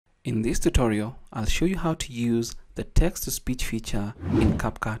In this tutorial, I'll show you how to use the text-to-speech feature in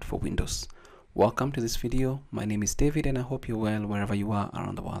CapCut for Windows. Welcome to this video. My name is David and I hope you're well wherever you are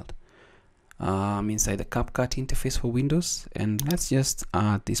around the world. I'm inside the CapCut interface for Windows, and let's just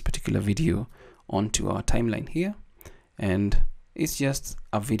add this particular video onto our timeline here. And it's just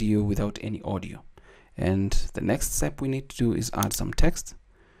a video without any audio. And the next step we need to do is add some text.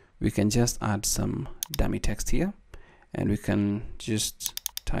 We can just add some dummy text here, and we can just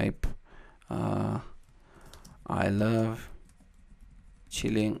type I love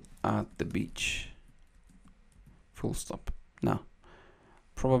chilling at the beach, full stop. Now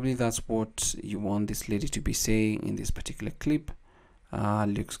probably that's what you want this lady to be saying in this particular clip.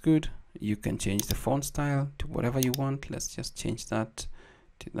 Looks good. You can change the font style to whatever you want. Let's just change that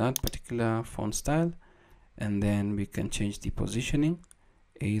to that particular font style, and then we can change the positioning,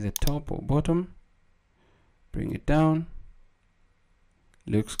 either top or bottom. Bring it down.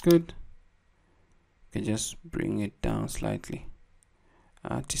 Looks good. You can just bring it down slightly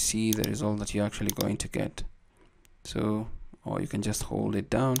to see the result that you're actually going to get. So, or you can just hold it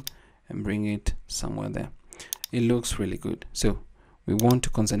down and bring it somewhere there. It looks really good. So we want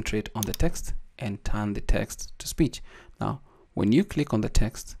to concentrate on the text and turn the text to speech. Now when you click on the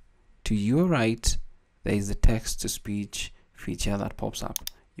text, to your right there is the text to speech feature that pops up.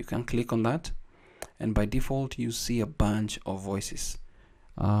 You can click on that, and by default you see a bunch of voices.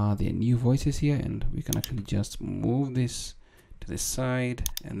 There are new voices here, and we can actually just move this to the side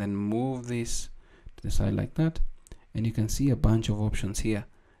and then move this to the side like that, and you can see a bunch of options here,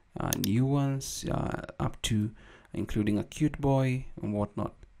 new ones up to including a cute boy and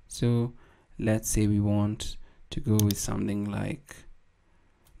whatnot. So let's say we want to go with something like,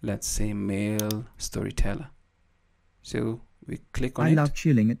 let's say, male storyteller. So we click on it. I love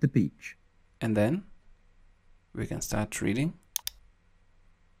chilling at the beach. And then we can start reading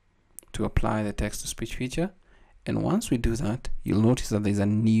to apply the text to speech feature. And once we do that, you'll notice that there's a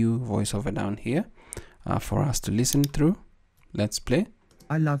new voiceover down here for us to listen through. Let's play.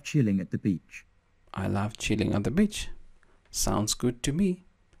 I love chilling at the beach. I love chilling at the beach. Sounds good to me.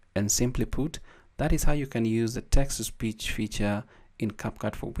 And simply put, that is how you can use the text to speech feature in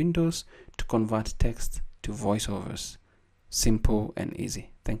CapCut for Windows to convert text to voiceovers. Simple and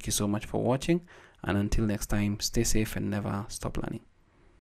easy. Thank you so much for watching, and until next time, stay safe and never stop learning.